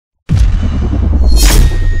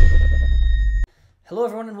Hello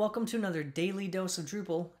everyone and welcome to another Daily Dose of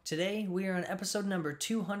Drupal. Today we are on episode number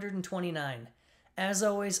 229. As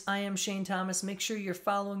always, I am Shane Thomas. Make sure you're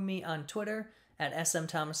following me on Twitter at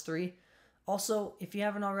smthomas3. Also, if you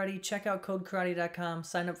haven't already, check out codekarate.com,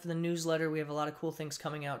 sign up for the newsletter. We have a lot of cool things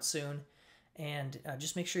coming out soon. And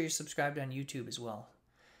just make sure you're subscribed on YouTube as well.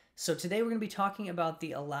 So today we're going to be talking about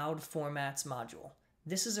the allowed formats module.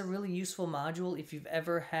 This is a really useful module if you've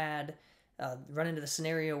ever had run into the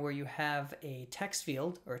scenario where you have a text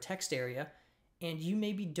field or a text area and you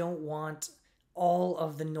maybe don't want all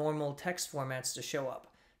of the normal text formats to show up.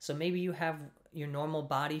 So maybe you have your normal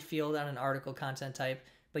body field on an article content type,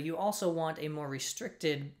 but you also want a more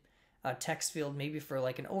restricted text field, maybe for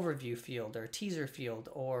like an overview field or a teaser field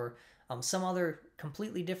or some other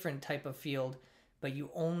completely different type of field, but you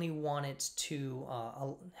only want it to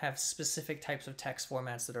have specific types of text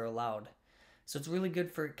formats that are allowed. So it's really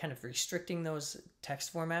good for kind of restricting those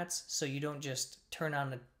text formats so you don't just turn on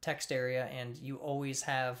the text area and you always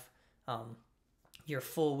have your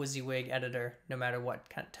full WYSIWYG editor no matter what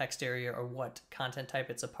text area or what content type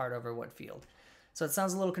it's a part of or what field. So it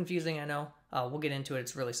sounds a little confusing, I know. We'll get into it.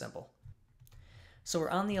 It's really simple. So we're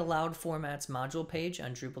on the Allowed Formats module page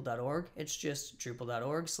on Drupal.org. It's just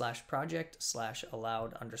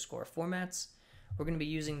drupal.org/project/allowed_formats. We're going to be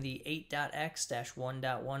using the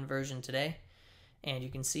 8.x-1.1 version today. And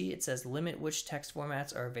you can see it says limit which text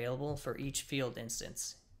formats are available for each field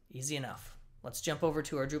instance. Easy enough. Let's jump over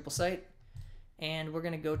to our Drupal site and we're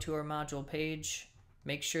going to go to our module page.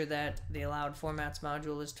 Make sure that the allowed formats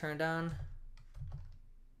module is turned on.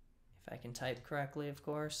 If I can type correctly, of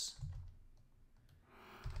course.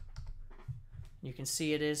 You can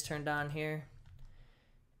see it is turned on here.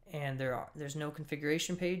 And there's no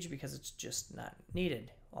configuration page because it's just not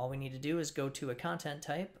needed. All we need to do is go to a content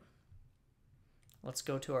type. Let's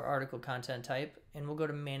go to our article content type and we'll go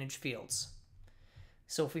to manage fields.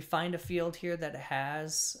 So if we find a field here that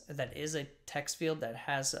is a text field that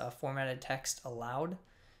has a formatted text allowed,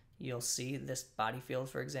 you'll see this body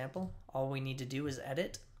field, for example. All we need to do is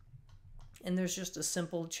edit. And there's just a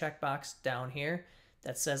simple checkbox down here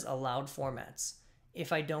that says allowed formats.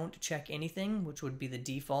 If I don't check anything, which would be the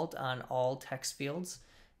default on all text fields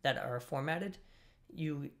that are formatted,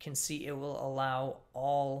 you can see it will allow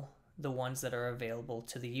all the ones that are available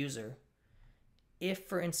to the user. If,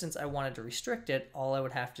 for instance, I wanted to restrict it, all I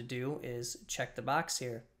would have to do is check the box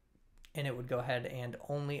here, and it would go ahead and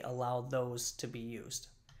only allow those to be used.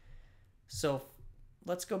 So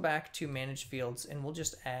let's go back to Manage Fields, and we'll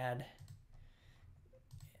just add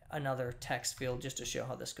another text field just to show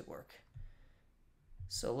how this could work.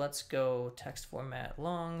 So let's go text format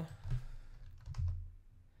long,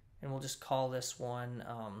 and we'll just call this one,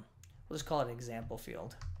 we'll just call it example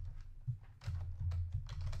field.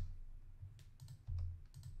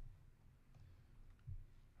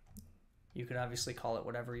 You could obviously call it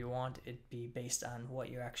whatever you want. It'd be based on what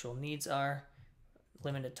your actual needs are.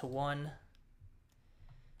 Limit it to 1.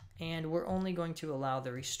 And we're only going to allow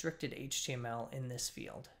the restricted HTML in this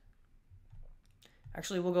field.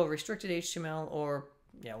 Actually, we'll go restricted HTML or,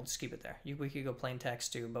 yeah, we'll just keep it there. We could go plain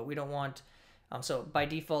text too, but we don't want, so by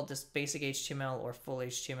default, this basic HTML or full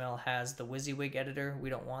HTML has the WYSIWYG editor. We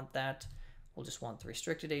don't want that. We'll just want the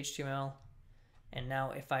restricted HTML. And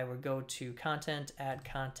now if I were to go to content, add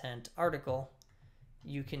content article,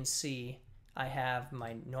 you can see I have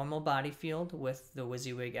my normal body field with the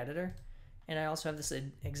WYSIWYG editor. And I also have this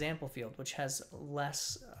example field, which has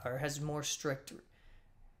more strict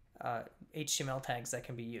HTML tags that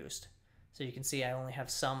can be used. So you can see I only have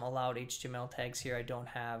some allowed HTML tags here. I don't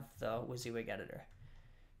have the WYSIWYG editor.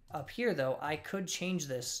 Up here though, I could change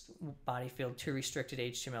this body field to restricted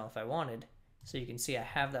HTML if I wanted. So you can see I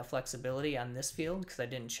have that flexibility on this field because I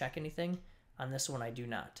didn't check anything. On this one I do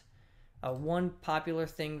not. One popular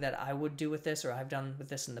thing that I would do with this, or I've done with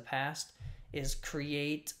this in the past, is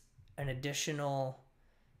create an additional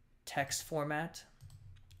text format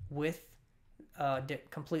with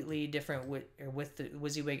completely different with the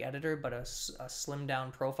WYSIWYG editor, but a slimmed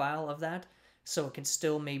down profile of that. So it can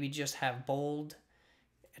still maybe just have bold,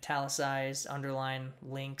 italicized, underline,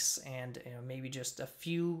 links, and maybe just a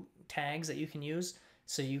few tags that you can use,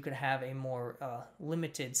 so you could have a more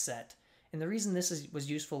limited set. And the reason this was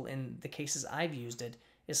useful in the cases I've used it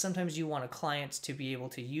is sometimes you want a client to be able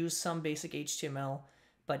to use some basic HTML,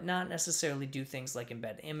 but not necessarily do things like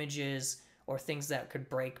embed images or things that could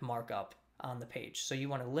break markup on the page. So you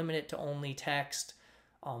want to limit it to only text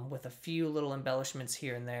with a few little embellishments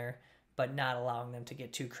here and there, but not allowing them to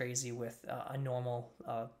get too crazy with a normal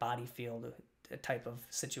body field type of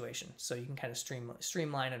situation. So you can kind of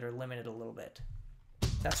streamline it or limit it a little bit.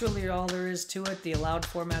 that's really all there is to it. The allowed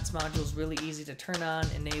formats module is really easy to turn on,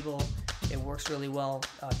 enable. It works really well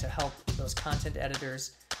to help those content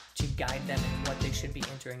editors to guide them in what they should be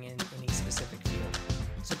entering in each specific field.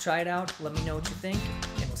 So try it out, let me know what you think,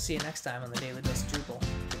 and we'll see you next time on the Daily Dose of Drupal.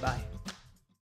 Goodbye.